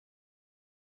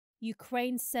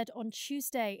Ukraine said on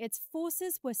Tuesday its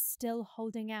forces were still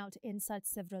holding out inside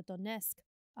Sievierodonetsk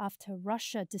after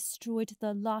Russia destroyed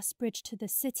the last bridge to the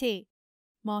city,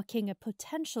 marking a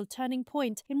potential turning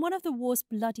point in one of the war's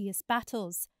bloodiest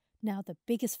battles, now the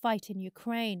biggest fight in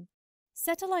Ukraine.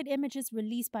 Satellite images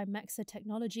released by Maxar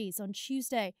Technologies on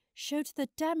Tuesday showed the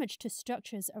damage to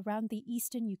structures around the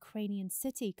eastern Ukrainian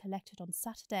city collected on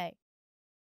Saturday.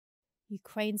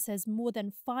 Ukraine says more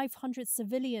than 500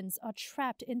 civilians are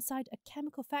trapped inside a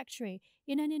chemical factory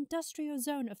in an industrial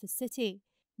zone of the city,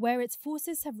 where its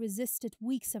forces have resisted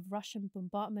weeks of Russian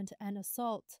bombardment and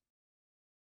assault.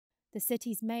 The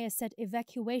city's mayor said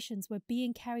evacuations were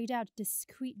being carried out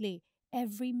discreetly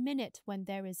every minute when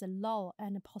there is a lull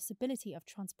and a possibility of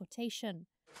transportation.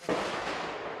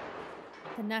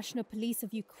 The National Police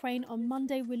of Ukraine on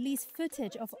Monday released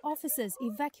footage of officers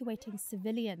evacuating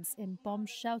civilians in bomb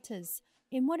shelters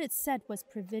in what it said was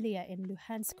Privilia in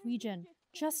Luhansk region,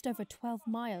 just over 12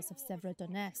 miles of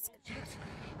Sievierodonetsk.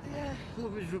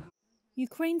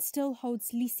 Ukraine still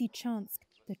holds Lysychansk,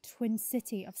 the twin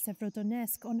city of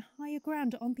Sievierodonetsk, on higher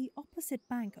ground on the opposite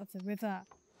bank of the river.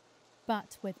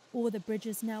 But with all the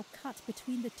bridges now cut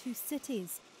between the two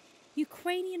cities,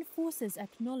 Ukrainian forces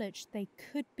acknowledged they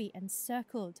could be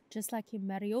encircled, just like in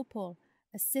Mariupol,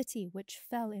 a city which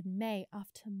fell in May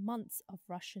after months of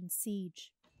Russian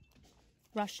siege.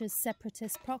 Russia's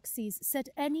separatist proxies said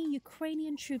any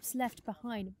Ukrainian troops left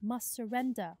behind must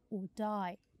surrender or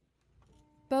die.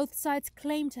 Both sides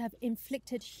claim to have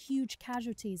inflicted huge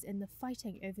casualties in the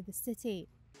fighting over the city.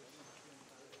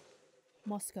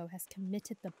 Moscow has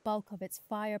committed the bulk of its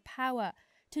firepower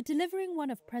to delivering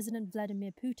one of President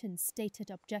Vladimir Putin's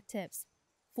stated objectives,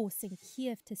 forcing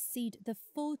Kiev to cede the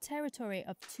full territory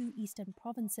of two eastern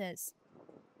provinces.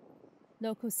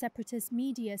 Local separatist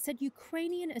media said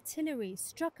Ukrainian artillery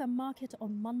struck a market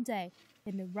on Monday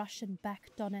in the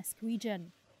Russian-backed Donetsk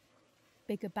region.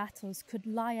 Bigger battles could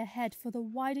lie ahead for the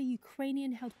wider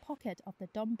Ukrainian-held pocket of the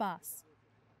Donbass.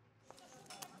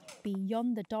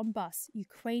 Beyond the Donbass,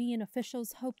 Ukrainian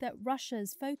officials hope that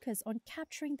Russia's focus on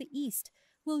capturing the east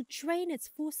will drain its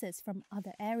forces from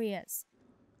other areas.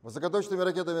 But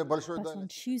on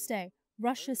Tuesday,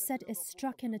 Russia said it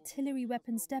struck an artillery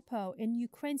weapons depot in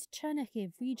Ukraine's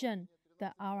Chernihiv region,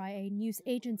 the RIA news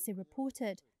agency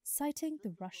reported, citing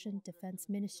the Russian Defense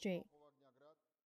Ministry.